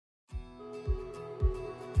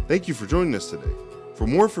Thank you for joining us today. For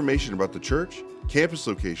more information about the church, campus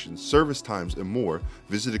locations, service times, and more,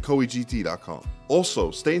 visit ecoegt.com.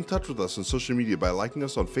 Also, stay in touch with us on social media by liking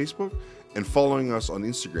us on Facebook and following us on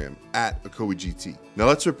Instagram at ecoegt. Now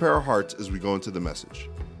let's prepare our hearts as we go into the message.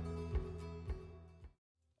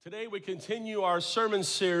 Today we continue our sermon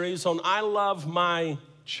series on I Love My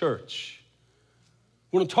Church.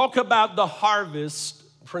 We're going to talk about the harvest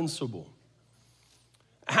principle.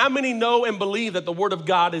 How many know and believe that the Word of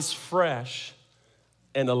God is fresh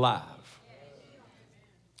and alive?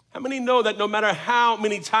 How many know that no matter how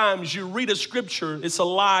many times you read a scripture, it's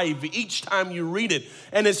alive each time you read it,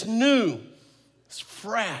 and it's new, it's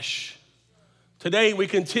fresh. Today we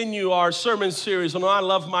continue our sermon series on I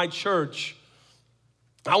Love My Church.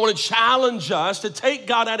 I want to challenge us to take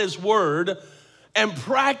God at His word and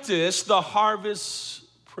practice the harvest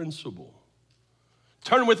principle.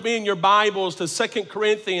 Turn with me in your Bibles to 2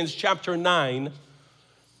 Corinthians chapter 9.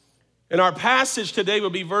 And our passage today will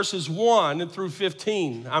be verses 1 through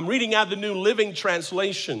 15. I'm reading out the New Living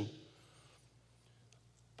Translation.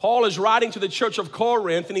 Paul is writing to the church of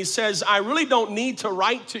Corinth, and he says, I really don't need to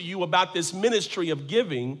write to you about this ministry of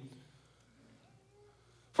giving,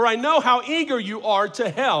 for I know how eager you are to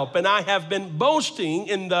help, and I have been boasting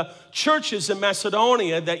in the churches in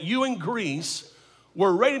Macedonia that you in Greece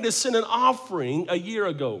were ready to send an offering a year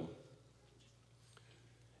ago.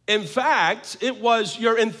 In fact, it was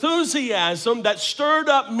your enthusiasm that stirred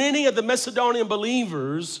up many of the Macedonian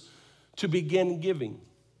believers to begin giving.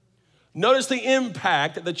 Notice the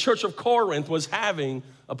impact that the church of Corinth was having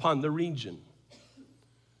upon the region.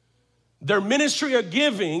 Their ministry of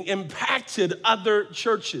giving impacted other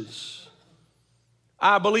churches.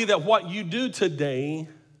 I believe that what you do today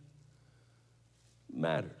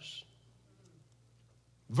matters.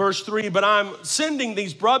 Verse 3, but I'm sending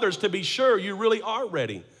these brothers to be sure you really are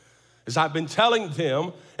ready, as I've been telling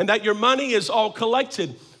them, and that your money is all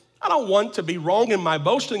collected. I don't want to be wrong in my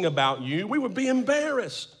boasting about you. We would be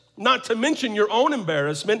embarrassed. Not to mention your own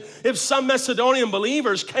embarrassment if some Macedonian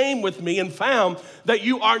believers came with me and found that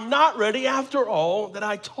you are not ready after all that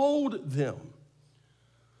I told them.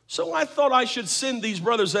 So I thought I should send these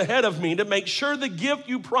brothers ahead of me to make sure the gift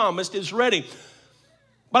you promised is ready.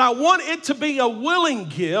 But I want it to be a willing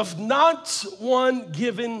gift, not one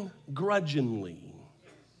given grudgingly.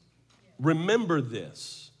 Remember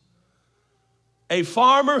this. A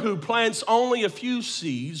farmer who plants only a few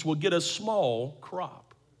seeds will get a small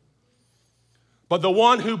crop. But the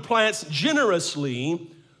one who plants generously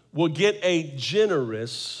will get a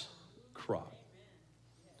generous crop.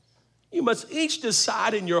 You must each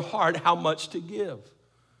decide in your heart how much to give.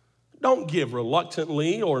 Don't give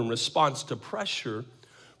reluctantly or in response to pressure.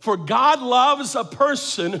 For God loves a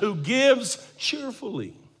person who gives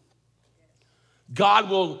cheerfully. God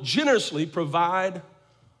will generously provide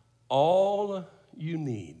all you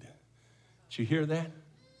need. Did you hear that?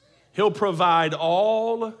 He'll provide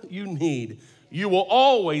all you need. You will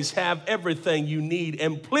always have everything you need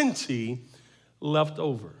and plenty left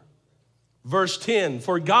over. Verse 10,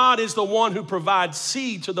 for God is the one who provides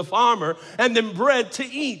seed to the farmer and then bread to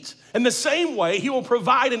eat. In the same way, He will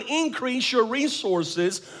provide and increase your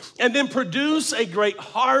resources and then produce a great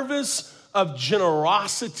harvest of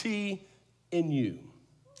generosity in you.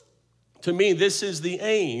 To me, this is the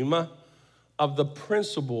aim of the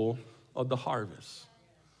principle of the harvest,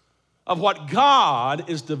 of what God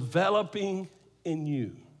is developing in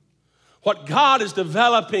you, what God is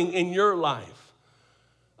developing in your life,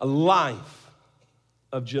 a life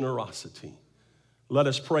of generosity. Let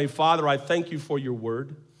us pray. Father, I thank you for your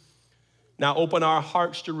word. Now open our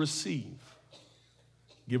hearts to receive.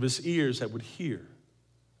 Give us ears that would hear.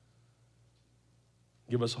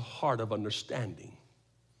 Give us a heart of understanding.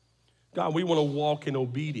 God, we want to walk in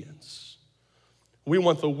obedience. We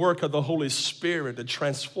want the work of the Holy Spirit to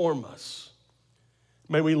transform us.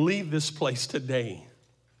 May we leave this place today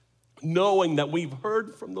knowing that we've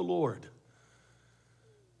heard from the Lord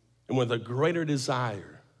and with a greater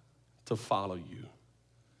desire to follow you.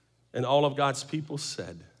 And all of God's people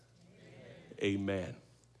said, Amen.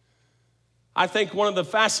 I think one of the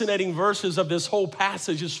fascinating verses of this whole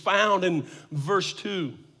passage is found in verse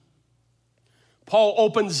 2. Paul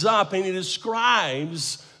opens up and he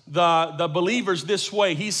describes the believers this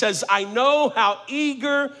way. He says, I know how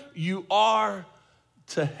eager you are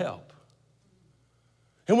to help.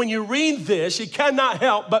 And when you read this, you cannot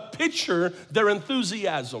help but picture their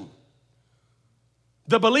enthusiasm.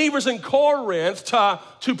 The believers in Corinth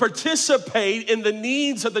to participate in the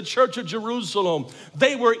needs of the church of Jerusalem.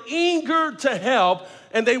 They were eager to help,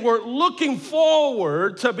 and they were looking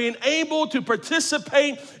forward to being able to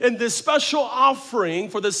participate in this special offering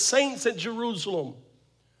for the saints at Jerusalem.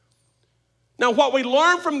 Now, what we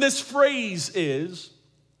learn from this phrase is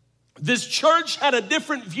this church had a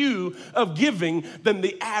different view of giving than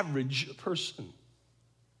the average person.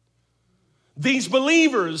 These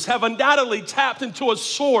believers have undoubtedly tapped into a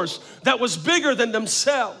source that was bigger than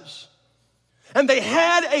themselves. And they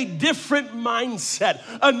had a different mindset,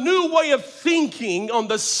 a new way of thinking on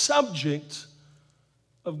the subject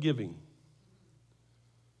of giving.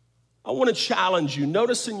 I want to challenge you.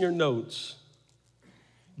 Notice in your notes,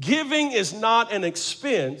 giving is not an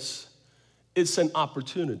expense, it's an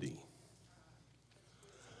opportunity.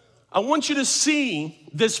 I want you to see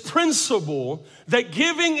this principle that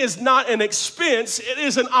giving is not an expense, it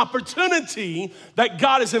is an opportunity that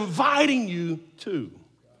God is inviting you to.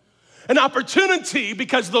 An opportunity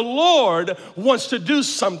because the Lord wants to do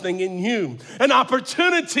something in you. An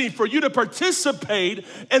opportunity for you to participate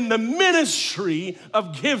in the ministry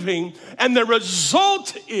of giving. And the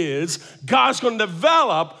result is God's going to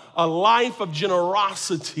develop a life of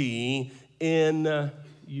generosity in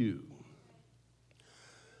you.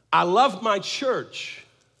 I love my church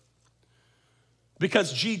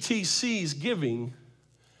because GT sees giving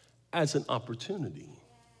as an opportunity.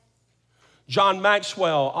 John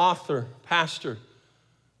Maxwell, author, pastor,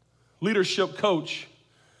 leadership coach,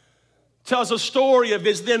 tells a story of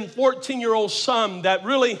his then 14-year-old son that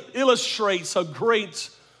really illustrates a great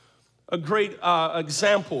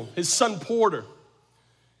example, his son Porter.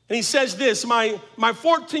 And he says this, my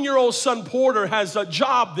 14-year-old son Porter has a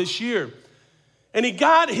job this year. And he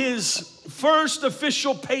got his first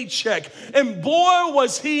official paycheck. And boy,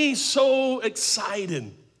 was he so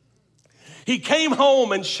excited. He came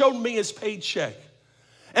home and showed me his paycheck.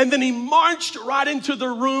 And then he marched right into the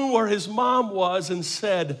room where his mom was and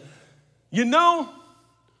said, you know,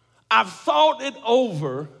 I've thought it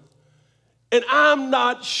over and I'm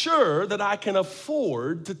not sure that I can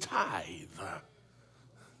afford to tithe.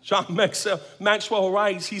 John Maxwell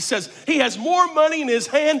writes, he says, he has more money in his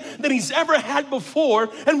hand than he's ever had before.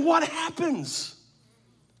 And what happens?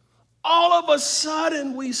 All of a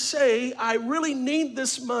sudden we say, I really need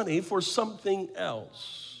this money for something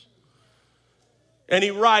else. And he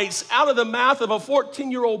writes, out of the mouth of a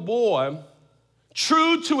 14-year-old boy,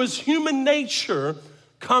 true to his human nature,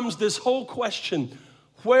 comes this whole question,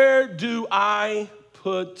 where do I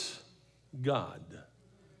put God?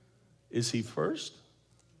 Is he first,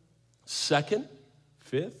 second,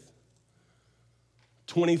 fifth,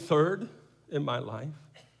 23rd in my life?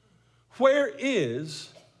 Where is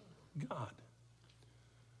God?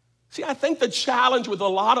 See, I think the challenge with a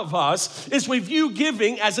lot of us is we view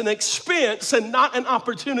giving as an expense and not an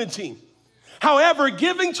opportunity. However,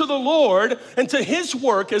 giving to the Lord and to His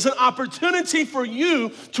work is an opportunity for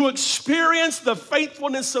you to experience the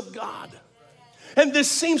faithfulness of God. And this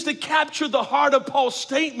seems to capture the heart of Paul's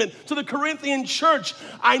statement to the Corinthian church.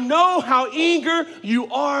 I know how eager you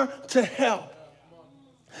are to help.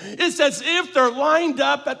 It's as if they're lined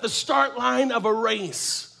up at the start line of a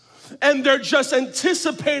race. And they're just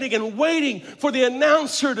anticipating and waiting for the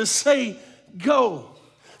announcer to say, go.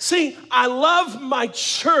 See, I love my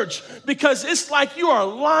church because it's like you are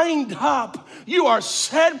lined up, you are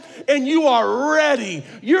set, and you are ready.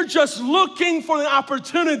 You're just looking for the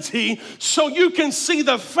opportunity so you can see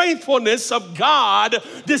the faithfulness of God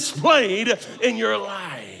displayed in your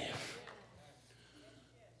life.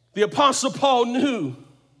 The Apostle Paul knew.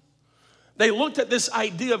 They looked at this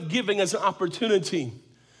idea of giving as an opportunity.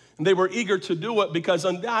 And they were eager to do it because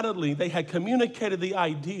undoubtedly they had communicated the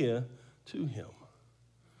idea to him.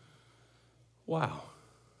 Wow.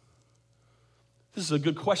 This is a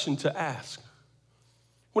good question to ask.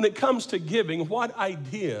 When it comes to giving, what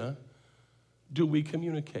idea do we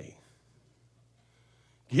communicate?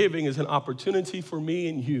 Giving is an opportunity for me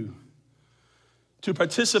and you to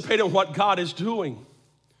participate in what God is doing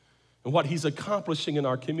and what He's accomplishing in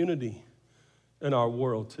our community, in our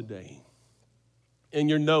world today. In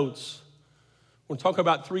your notes, we'll talk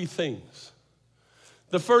about three things.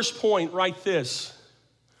 The first point, write this.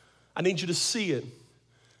 I need you to see it.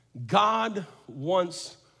 God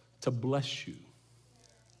wants to bless you.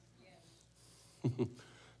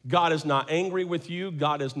 God is not angry with you.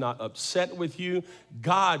 God is not upset with you.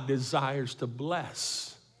 God desires to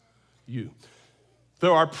bless you.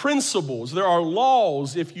 There are principles, there are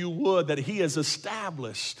laws, if you would, that He has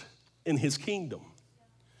established in His kingdom.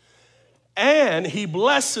 And He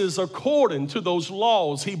blesses according to those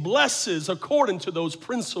laws. He blesses according to those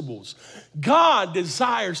principles. God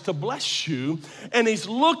desires to bless you, and He's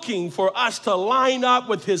looking for us to line up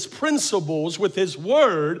with His principles, with His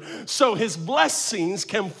word, so His blessings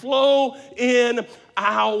can flow in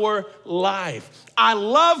our life. I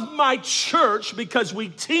love my church because we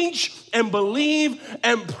teach and believe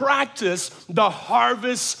and practice the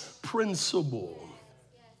harvest principle.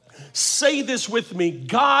 Say this with me.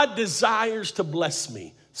 God desires to bless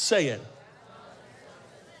me. Say it.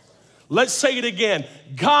 Let's say it again.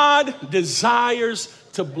 God desires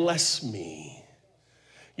to bless me.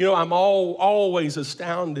 You know, I'm always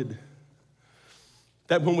astounded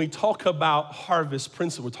that when we talk about harvest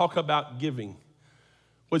principle, we talk about giving,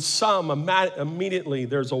 with some, immediately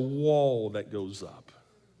there's a wall that goes up.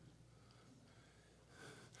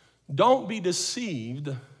 Don't be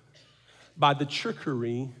deceived by the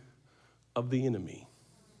trickery of the enemy.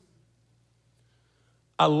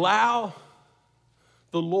 Allow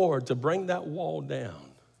the Lord to bring that wall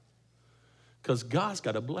down, because God's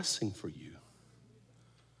got a blessing for you.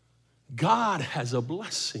 God has a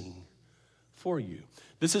blessing for you.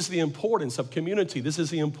 This is the importance of community. This is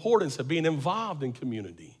the importance of being involved in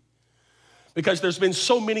community. Because there's been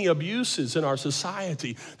so many abuses in our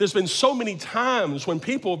society. There's been so many times when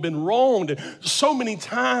people have been wronged. So many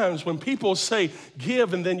times when people say,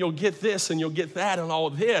 give and then you'll get this and you'll get that and all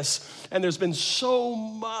this. And there's been so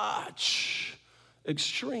much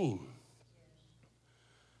extreme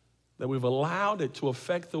that we've allowed it to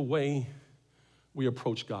affect the way we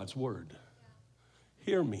approach God's word.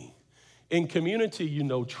 Hear me. In community, you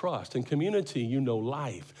know trust. In community, you know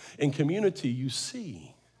life. In community, you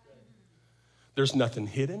see. There's nothing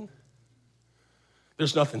hidden.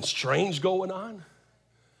 There's nothing strange going on.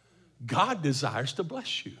 God desires to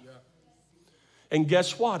bless you. And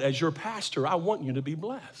guess what? As your pastor, I want you to be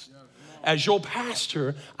blessed. As your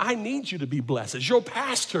pastor, I need you to be blessed. As your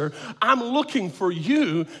pastor, I'm looking for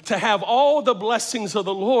you to have all the blessings of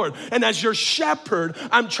the Lord. And as your shepherd,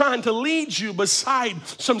 I'm trying to lead you beside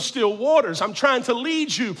some still waters. I'm trying to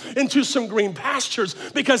lead you into some green pastures,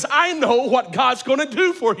 because I know what God's going to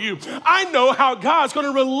do for you. I know how God's going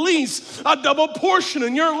to release a double portion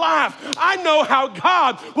in your life. I know how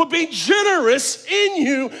God will be generous in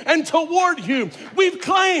you and toward you. We've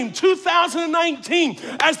claimed 2019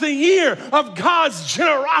 as the year of God's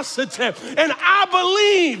generosity, and I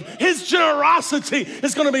believe his generosity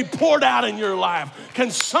is going to be poured out in your life.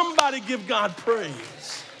 Can somebody give God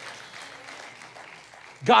praise?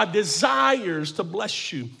 God desires to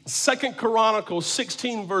bless you. 2 Chronicles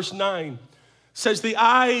 16 verse 9 says, the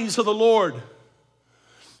eyes of the Lord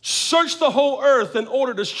search the whole earth in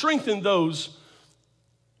order to strengthen those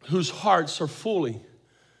whose hearts are fully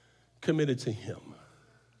committed to him.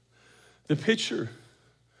 The picture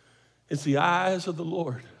is the eyes of the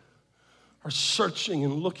Lord are searching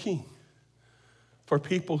and looking for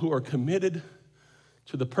people who are committed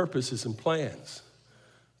to the purposes and plans,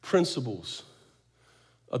 principles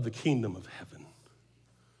of the kingdom of heaven.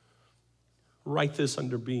 Write this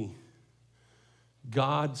under B.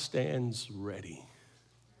 God stands ready.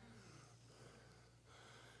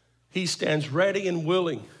 He stands ready and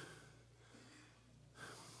willing,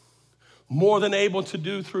 more than able to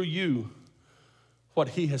do through you what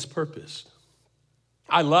he has purposed.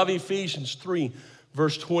 I love Ephesians 3,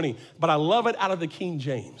 verse 20, but I love it out of the King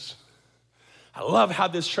James. I love how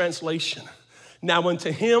this translation, now unto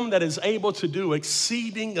him that is able to do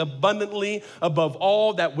exceeding abundantly above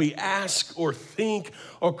all that we ask or think,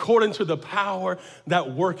 according to the power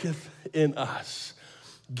that worketh in us.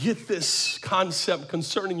 Get this concept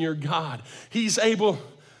concerning your God. He's able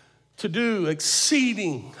to do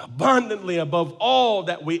exceeding abundantly above all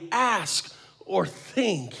that we ask or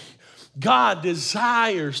think. God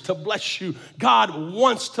desires to bless you. God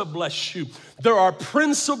wants to bless you. There are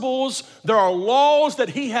principles, there are laws that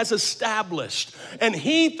he has established. And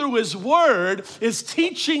he, through his word, is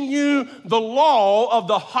teaching you the law of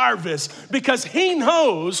the harvest, because he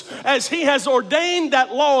knows, as he has ordained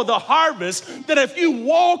that law of the harvest, that if you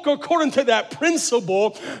walk according to that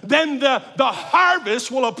principle, then the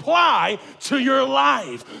harvest will apply to your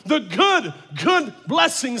life. The good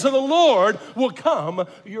blessings of the Lord will come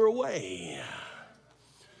your way.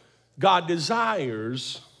 God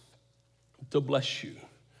desires to bless you.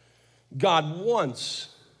 God wants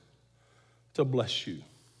to bless you.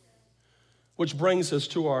 Which brings us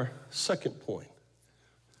to our second point.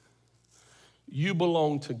 You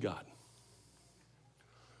belong to God.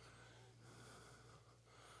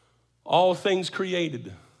 All things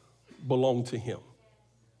created belong to him.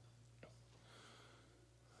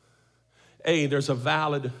 There's a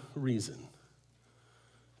valid reason.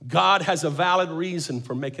 God has a valid reason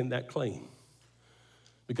for making that claim,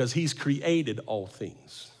 because he's created all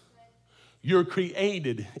things. You're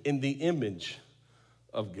created in the image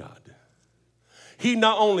of God. He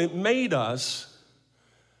not only made us,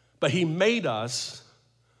 but he made us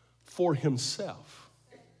for himself.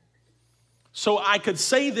 So I could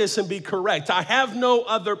say this and be correct. I have no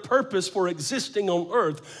other purpose for existing on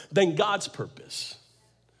earth than God's purpose.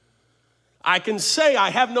 I can say I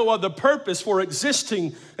have no other purpose for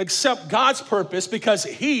existing except God's purpose because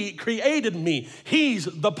He created me. He's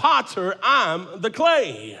the potter, I'm the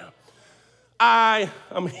clay. I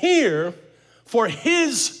am here for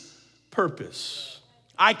His purpose.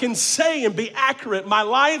 I can say and be accurate, my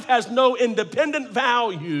life has no independent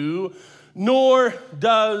value, nor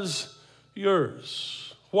does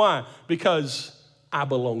yours. Why? Because I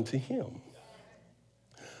belong to Him.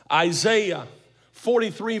 Isaiah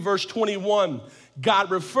 43 verse 21,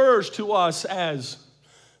 God refers to us as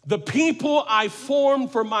the people I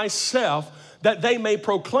formed for myself that they may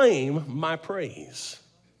proclaim my praise.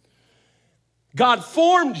 God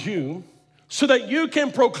formed you so that you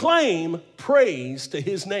can proclaim praise to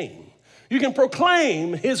His name. You can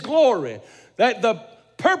proclaim His glory, that the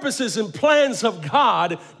purposes and plans of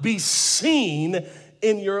God be seen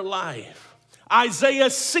in your life.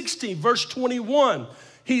 Isaiah 60 verse 21,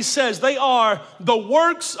 he says, they are the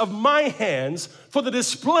works of my hands for the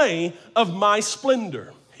display of my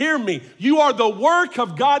splendor. Hear me. You are the work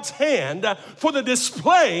of God's hand for the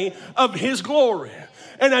display of His glory.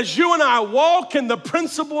 And as you and I walk in the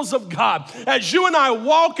principles of God, as you and I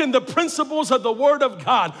walk in the principles of the Word of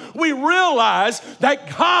God, we realize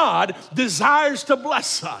that God desires to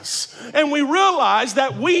bless us. And we realize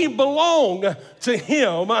that we belong to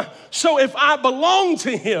Him. So if I belong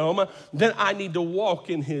to Him, then I need to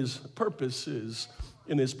walk in His purposes,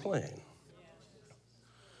 in His plan.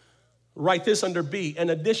 Write this under B,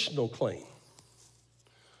 an additional claim.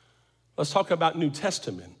 Let's talk about New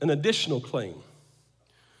Testament, an additional claim.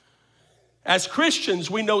 As Christians,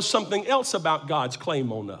 we know something else about God's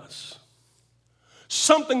claim on us.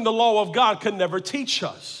 Something the law of God could never teach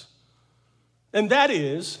us. And that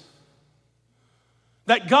is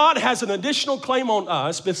that God has an additional claim on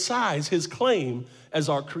us besides His claim as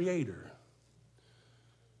our Creator.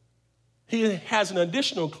 He has an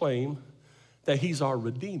additional claim that He's our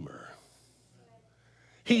Redeemer.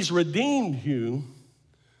 He's redeemed you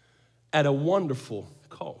at a wonderful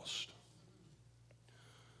cost.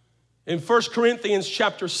 In 1 Corinthians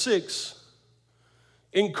chapter 6,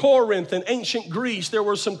 in Corinth, in ancient Greece, there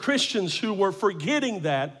were some Christians who were forgetting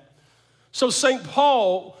that. So St.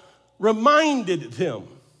 Paul reminded them,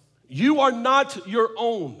 you are not your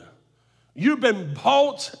own. You've been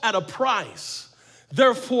bought at a price.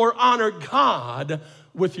 Therefore, honor God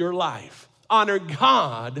with your life. Honor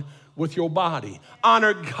God with your body.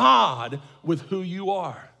 Honor God with who you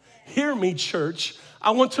are. Hear me, church.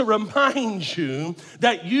 I want to remind you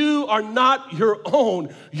that you are not your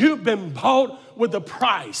own. You've been bought with a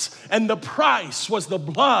price, and the price was the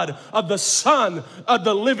blood of the Son of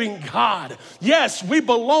the living God. Yes, we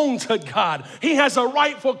belong to God. He has a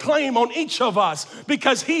rightful claim on each of us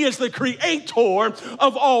because He is the creator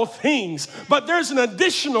of all things. But there's an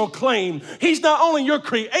additional claim. He's not only your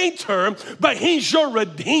creator, but He's your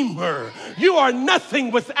redeemer. You are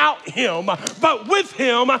nothing without Him, but with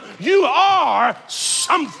Him, you are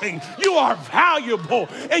something. You are valuable,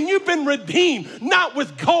 and you've been redeemed, not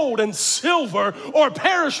with gold and silver or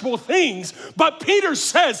perishable things, but Peter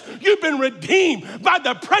says you've been redeemed by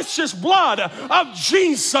the precious blood of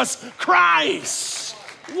Jesus Christ.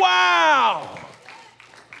 Wow.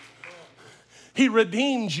 He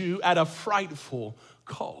redeemed you at a frightful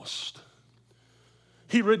cost.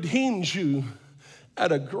 He redeemed you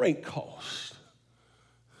at a great cost.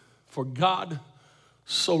 For God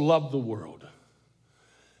so loved the world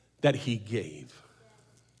that He gave.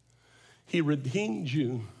 He redeemed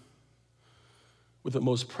you with the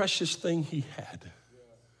most precious thing He had,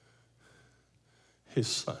 His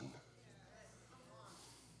Son.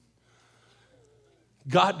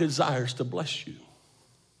 God desires to bless you.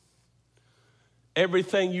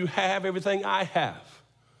 Everything you have, everything I have,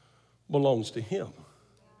 belongs to Him.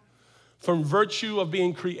 From virtue of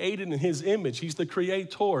being created in His image, He's the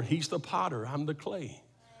creator, He's the potter, I'm the clay.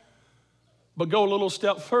 But go a little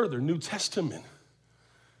step further, New Testament,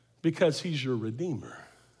 because He's your Redeemer.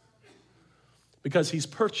 Because He's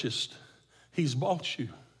purchased, He's bought you.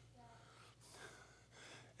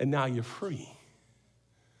 And now you're free.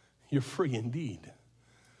 You're free indeed.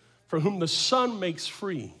 For whom the Son makes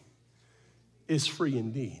free is free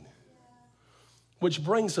indeed. Which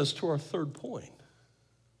brings us to our third point.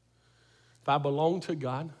 If I belong to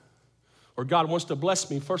God, or God wants to bless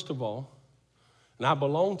me, first of all, and I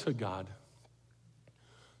belong to God,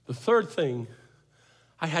 the third thing,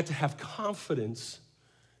 I had to have confidence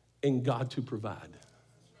in God to provide.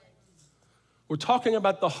 We're talking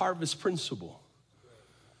about the harvest principle.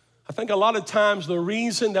 I think a lot of times the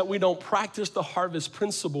reason that we don't practice the harvest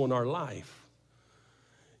principle in our life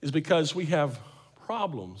is because we have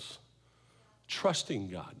problems trusting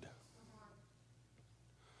God.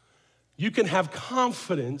 You can have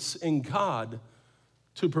confidence in God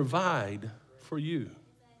to provide for you.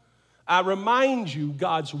 I remind you,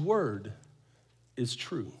 God's word is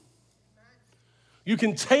true. You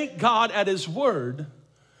can take God at his word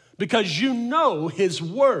because you know his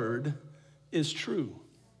word is true.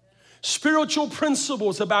 Spiritual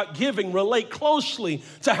principles about giving relate closely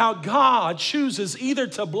to how God chooses either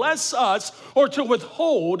to bless us or to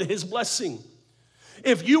withhold his blessing.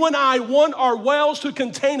 If you and I want our wells to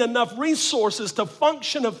contain enough resources to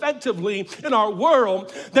function effectively in our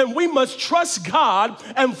world, then we must trust God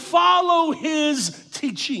and follow his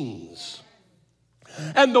teachings.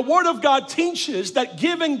 And the Word of God teaches that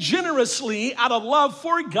giving generously out of love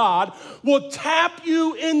for God will tap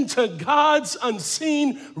you into God's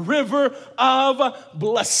unseen river of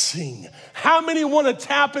blessing. How many want to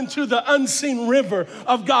tap into the unseen river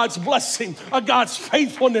of God's blessing, of God's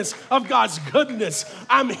faithfulness, of God's goodness?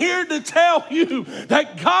 I'm here to tell you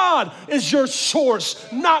that God is your source,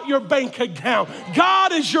 not your bank account.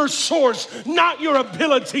 God is your source, not your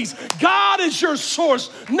abilities. God is your source,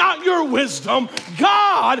 not your wisdom.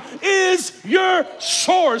 God is your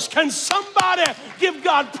source. Can somebody give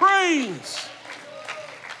God praise?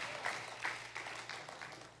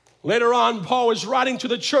 Later on, Paul is writing to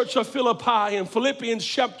the church of Philippi in Philippians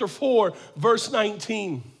chapter 4, verse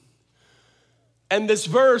 19. And this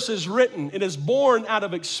verse is written, it is born out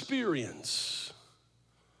of experience.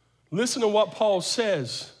 Listen to what Paul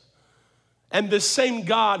says. And this same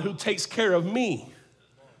God who takes care of me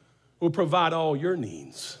will provide all your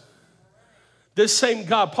needs. This same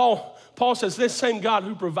God, Paul says, this same God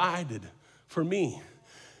who provided for me,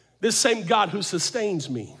 this same God who sustains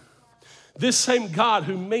me, this same God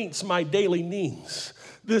who meets my daily needs,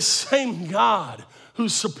 this same God who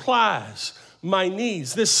supplies my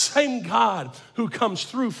needs, this same God who comes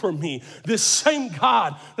through for me, this same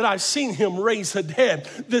God that I've seen him raise the dead,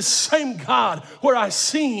 this same God where I've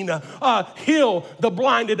seen heal the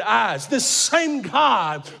blinded eyes, this same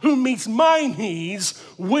God who meets my needs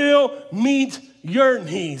will meet your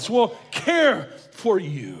needs, will care for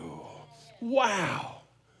you. Wow.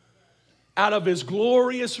 Out of his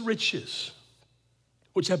glorious riches,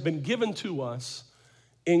 which have been given to us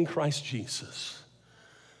in Christ Jesus.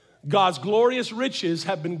 God's glorious riches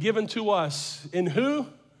have been given to us in who?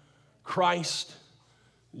 Christ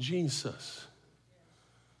Jesus.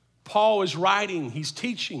 Paul is writing, he's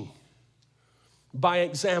teaching by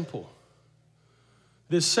example.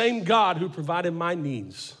 This same God who provided my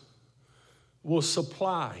needs will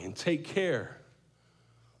supply and take care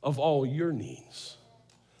of all your needs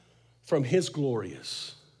from his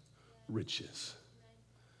glorious riches.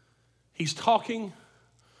 He's talking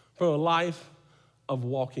from a life of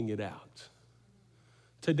walking it out.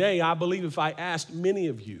 Today, I believe if I asked many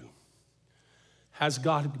of you, has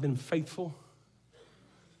God been faithful?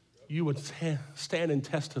 You would stand and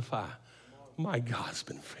testify, my God's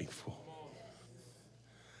been faithful.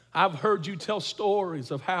 I've heard you tell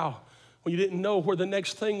stories of how when you didn't know where the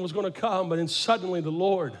next thing was going to come, but then suddenly the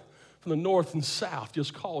Lord from the north and south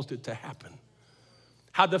just caused it to happen.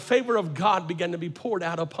 How the favor of God began to be poured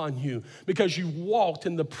out upon you because you walked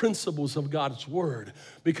in the principles of God's word,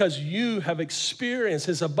 because you have experienced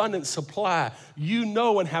his abundant supply. You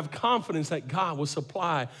know and have confidence that God will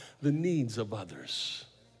supply the needs of others.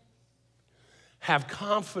 Have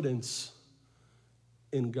confidence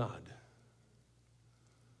in God.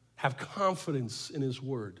 Have confidence in his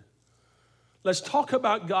word. Let's talk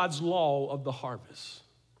about God's law of the harvest.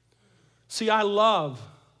 See, I love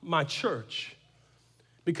my church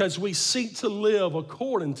because we seek to live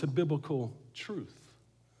according to biblical truth.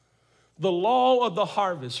 The law of the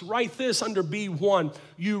harvest. Write this under B1.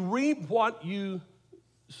 You reap what you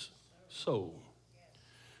sow.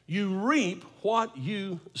 You reap what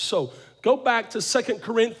you sow. Go back to 2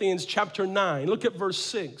 Corinthians chapter 9. Look at verse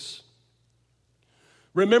 6.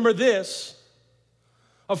 Remember this.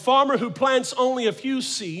 A farmer who plants only a few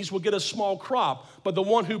seeds will get a small crop, but the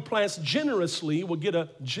one who plants generously will get a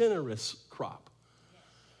generous crop.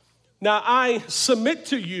 Now, I submit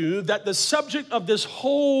to you that the subject of this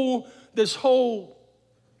whole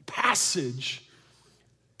passage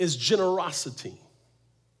is generosity.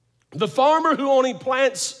 The farmer who only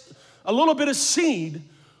plants a little bit of seed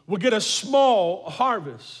will get a small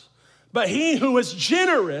harvest, but he who is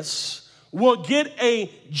generous will get a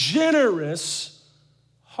generous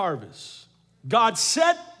harvest. God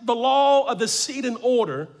set the law of the seed in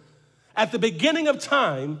order at the beginning of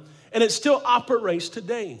time, and it still operates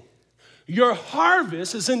today. Your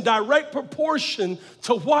harvest is in direct proportion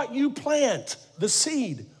to what you plant, the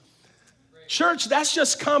seed. Church, that's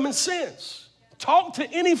just common sense. Talk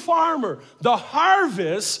to any farmer. The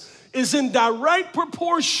harvest is in direct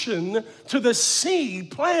proportion to the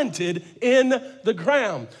seed planted in the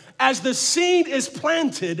ground. As the seed is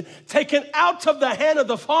planted, taken out of the hand of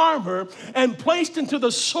the farmer and placed into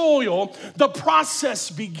the soil, the process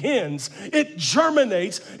begins. It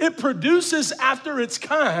germinates. It produces after its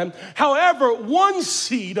kind. However, one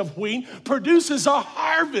seed of wheat produces a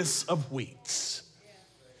harvest of wheat.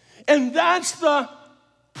 And that's the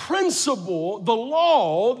principle, the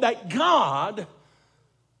law that God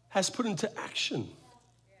has put into action.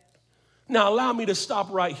 Now, allow me to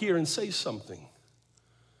stop right here and say something.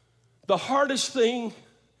 The hardest thing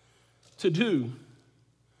to do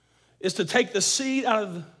is to take the seed out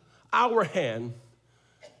of our hand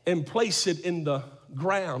and place it in the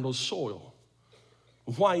ground or soil.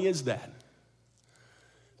 Why is that?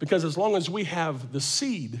 Because as long as we have the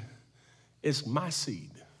seed, it's my seed.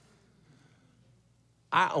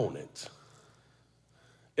 I own it.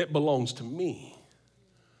 It belongs to me.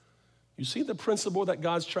 You see the principle that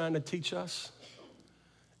God's trying to teach us?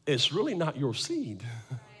 It's really not your seed.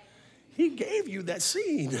 He gave you that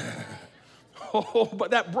seed. Oh,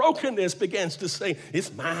 but that brokenness begins to say,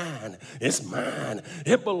 it's mine,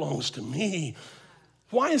 it belongs to me.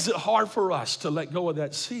 Why is it hard for us to let go of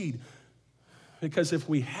that seed? Because if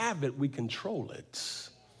we have it, we control it.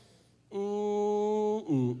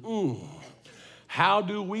 How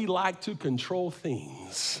do we like to control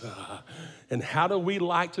things? And how do we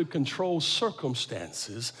like to control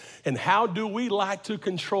circumstances? And how do we like to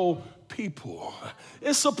control people?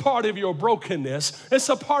 It's a part of your brokenness. It's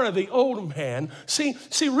a part of the old man. See,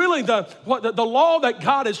 really the law that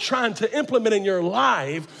God is trying to implement in your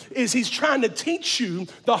life is he's trying to teach you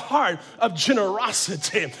the heart of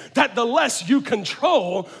generosity. That the less you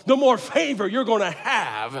control, the more favor you're going to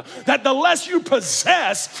have. That the less you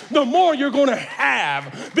possess, the more you're going to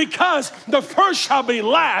have. Because the first shall be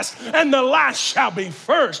last and the last shall be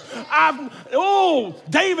first.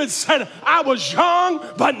 David said, I was young,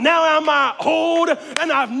 but now I'm old,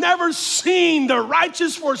 and I've never seen the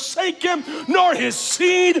righteous forsaken, nor his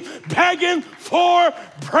seed begging for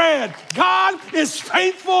bread. God is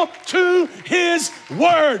faithful to his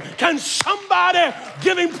word. Can somebody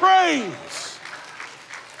give him praise?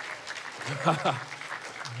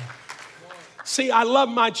 See, I love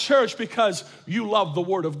my church because you love the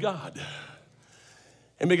word of God.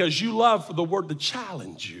 And because you love for the word to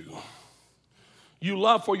challenge you. You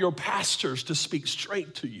love for your pastors to speak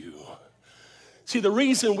straight to you. See, the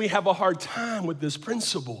reason we have a hard time with this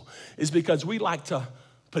principle is because we like to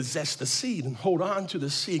possess the seed and hold on to the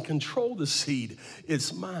seed, control the seed.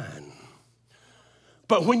 It's mine.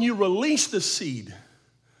 But when you release the seed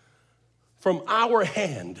from our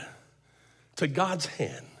hand to God's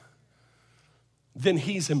hand, then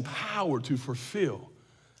he's empowered to fulfill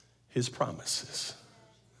his promises.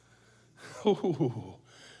 Ooh.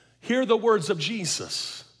 Hear the words of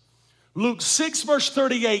Jesus. Luke 6, verse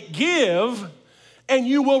 38, give and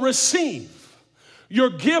you will receive. Your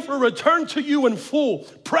gift will return to you in full,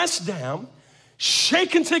 pressed down,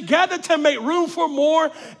 shaken together to make room for more,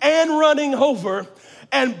 and running over,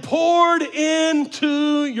 and poured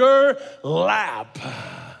into your lap.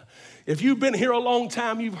 If you've been here a long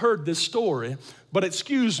time, you've heard this story, but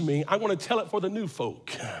excuse me, I want to tell it for the new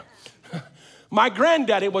folk. My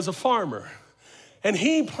granddaddy was a farmer, and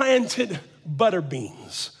he planted butter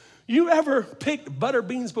beans. You ever picked butter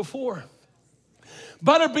beans before?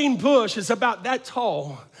 Butter bean bush is about that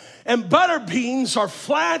tall, and butter beans are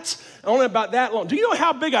flat, only about that long. Do you know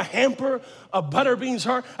how big a hamper of butter beans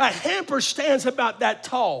are? A hamper stands about that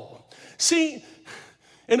tall. See,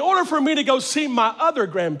 in order for me to go see my other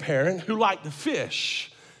grandparent who liked to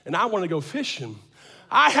fish, and I wanted to go fishing,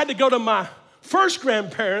 I had to go to my first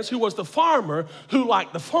grandparents who was the farmer who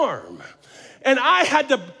liked the farm. And I had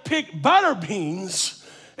to pick butter beans.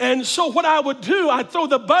 And so what I would do, I'd throw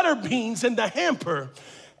the butter beans in the hamper.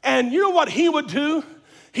 And you know what he would do?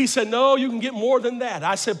 He said, no, you can get more than that.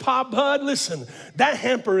 I said, Pop Bud, listen, that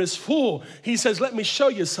hamper is full. He says, let me show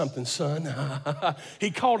you something, son. He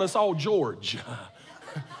called us all George.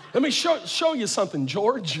 Let me show you something,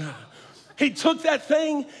 George. He took that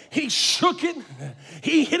thing, he shook it,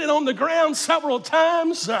 he hit it on the ground several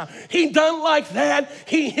times. He done like that,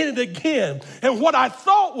 he hit it again. And what I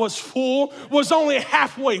thought was full was only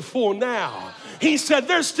halfway full now. He said,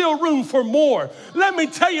 there's still room for more. Let me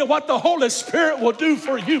tell you what the Holy Spirit will do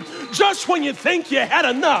for you. Just when you think you had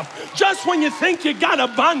enough, just when you think you got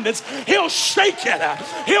abundance, he'll shake it,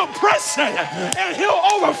 he'll press it, and he'll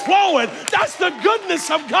overflow it. That's the goodness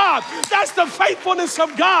of God. That's the faithfulness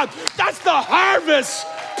of God. That's the harvest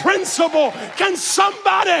principle. Can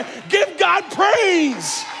somebody give God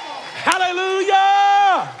praise?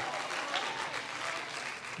 Hallelujah.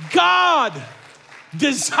 God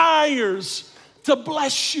desires to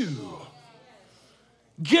bless you.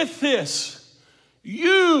 Get this.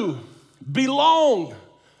 You belong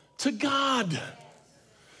to God.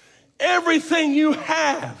 Everything you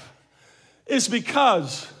have is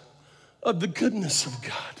because of the goodness of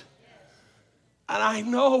God. And I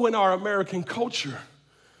know in our American culture,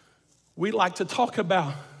 we like to talk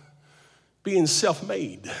about being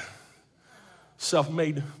self-made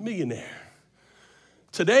millionaire.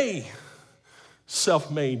 Today,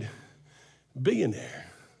 self-made billionaire.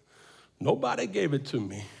 Nobody gave it to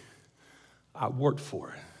me. I worked for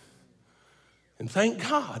it. And thank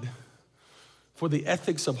God for the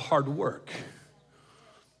ethics of hard work.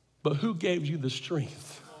 But who gave you the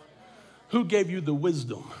strength? Who gave you the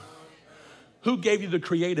wisdom? Who gave you the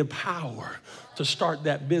creative power to start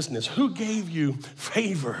that business? Who gave you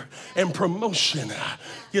favor and promotion?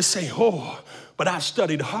 You say, oh, but I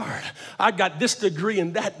studied hard. I got this degree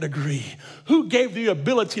and that degree. Who gave you the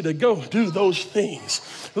ability to go do those things?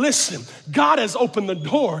 Listen, God has opened the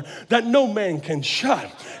door that no man can shut.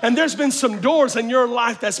 And there's been some doors in your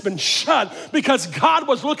life that's been shut because God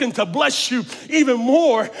was looking to bless you even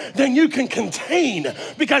more than you can contain,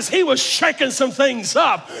 because he was shaking some things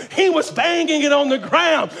up. He was banging it on the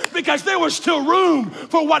ground because there was still room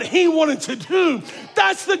for what he wanted to do.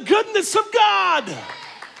 That's the goodness of God.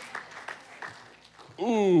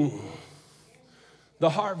 The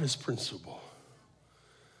harvest principle.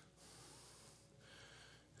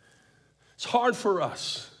 It's hard for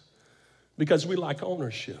us because we like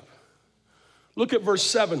ownership. Look at verse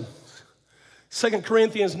 7. 2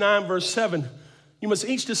 Corinthians 9, verse 7. You must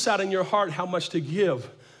each decide in your heart how much to give.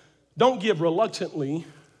 Don't give reluctantly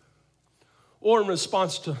or in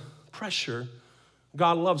response to pressure.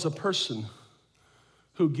 God loves a person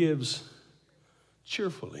who gives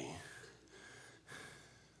cheerfully.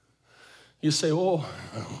 You say, oh,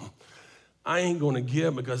 I ain't going to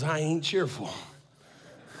give because I ain't cheerful.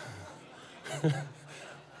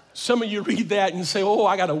 Some of you read that and say, oh,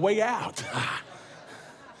 I got a way out.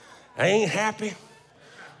 I ain't happy.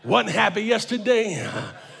 Wasn't happy yesterday.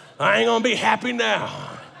 I ain't going to be happy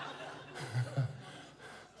now.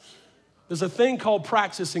 There's a thing called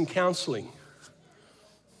praxis in counseling.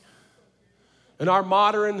 In our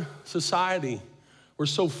modern society, we're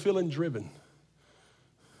so feeling driven.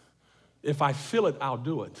 If I feel it, I'll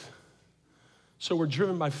do it. So we're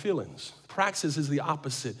driven by feelings. Praxis is the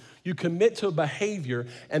opposite. You commit to a behavior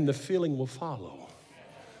and the feeling will follow.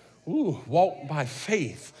 Walk by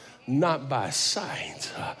faith, not by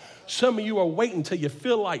sight. Some of you are waiting till you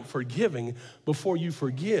feel like forgiving before you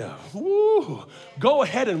forgive. Go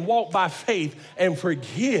ahead and walk by faith and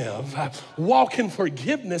forgive. Walk in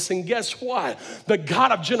forgiveness, and guess what? The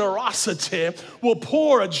God of generosity will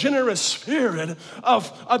pour a generous spirit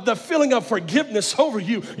of the feeling of forgiveness over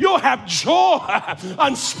you. You'll have joy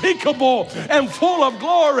unspeakable and full of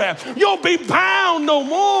glory. You'll be bound no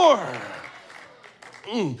more.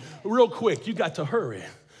 Real quick, you got to hurry.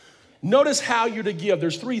 Notice how you're to give.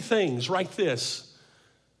 There's three things. Write this.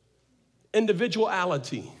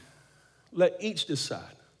 Individuality. Let each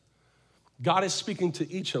decide. God is speaking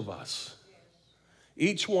to each of us.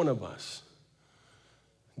 Each one of us.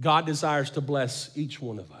 God desires to bless each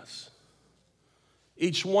one of us.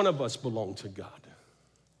 Each one of us belong to God.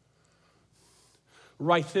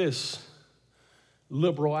 Write this.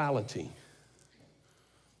 Liberality.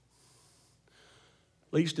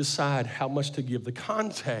 Let each decide how much to give. The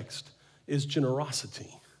context is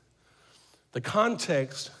generosity. The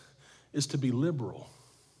context is to be liberal.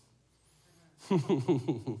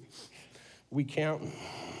 We counting.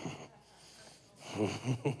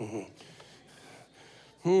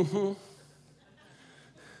 You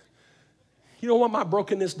know what my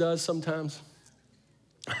brokenness does sometimes?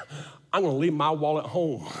 I'm going to leave my wallet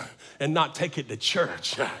home and not take it to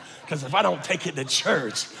church. Because if I don't take it to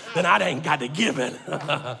church, then I ain't got to give it.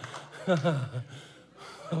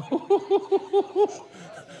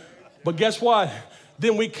 But guess what?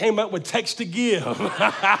 Then we came up with text to give.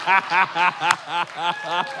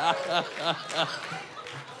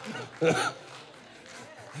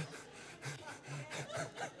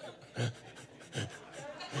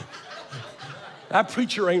 That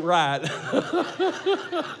preacher ain't right.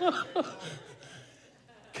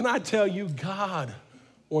 Can I tell you, God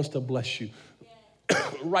wants to bless you.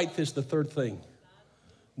 Write this, the third thing.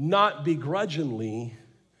 Not begrudgingly,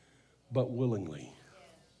 but willingly.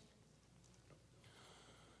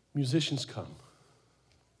 Musicians come.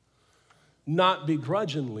 Not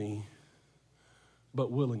begrudgingly,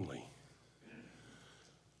 but willingly.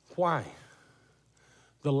 Why?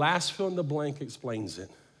 The last fill in the blank explains it.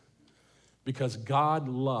 Because God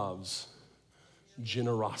loves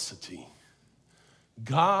generosity.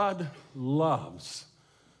 God loves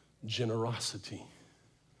generosity.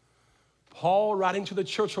 Paul, writing to the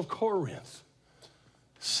church of Corinth,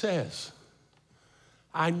 says,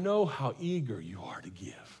 I know how eager you are to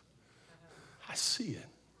give. I see it.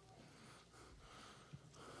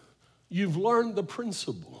 You've learned the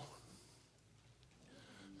principle.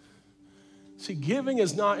 See, giving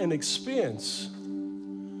is not an expense.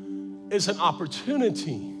 It's an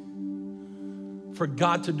opportunity for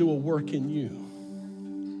God to do a work in you.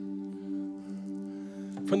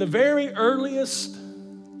 From the very earliest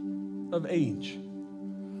of age,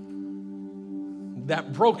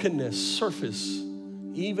 that brokenness surfaced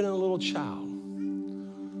even in a little child.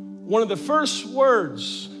 One of the first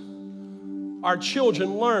words our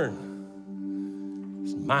children learn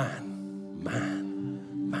is mine,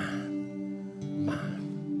 mine, mine,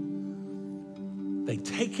 mine. They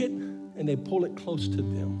take it and they pull it close to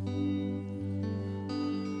them.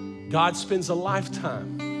 God spends a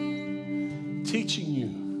lifetime teaching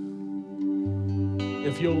you,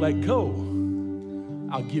 if you'll let go,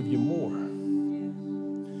 I'll give you more.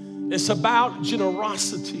 It's about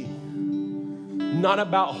generosity, not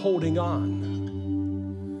about holding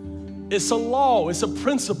on. It's a law, it's a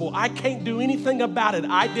principle. I can't do anything about it.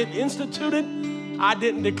 I didn't institute it, I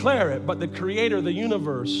didn't declare it, but the creator of the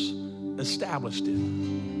universe established it.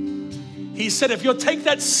 He said, if you'll take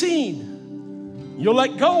that seed, you'll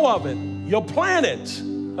let go of it, you'll plant it,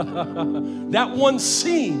 that one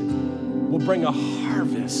seed will bring a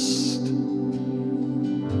harvest.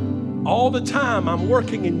 All the time I'm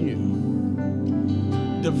working in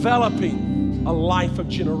you, developing a life of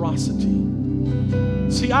generosity.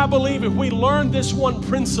 See, I believe if we learn this one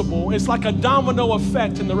principle, it's like a domino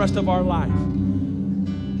effect in the rest of our life.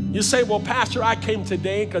 You say, well, Pastor, I came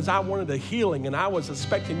today because I wanted a healing and I was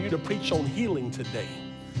expecting you to preach on healing today.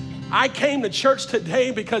 I came to church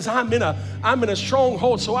today because I'm in a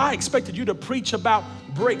stronghold, so I expected you to preach about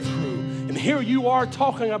breakthrough. And here you are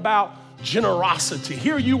talking about generosity.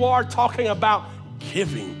 Here you are talking about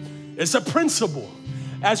giving. It's a principle.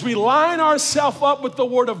 As we line ourselves up with the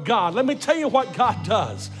Word of God, let me tell you what God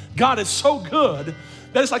does. God is so good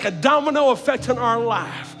that it's like a domino effect in our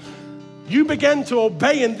life. You begin to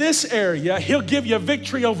obey in this area, He'll give you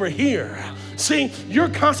victory over here. See, you're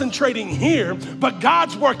concentrating here, but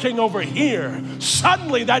God's working over here.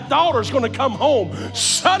 Suddenly, that daughter's going to come home.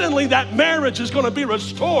 Suddenly, that marriage is going to be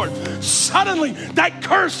restored. Suddenly, that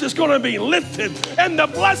curse is going to be lifted, and the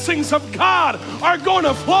blessings of God are going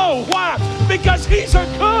to flow. Why? Because He's a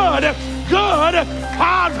good, good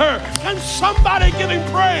Father. Can somebody give Him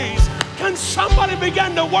praise? Can somebody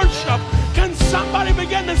begin to worship? Can somebody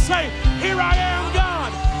begin to say, here I am,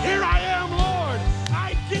 God. Here I am.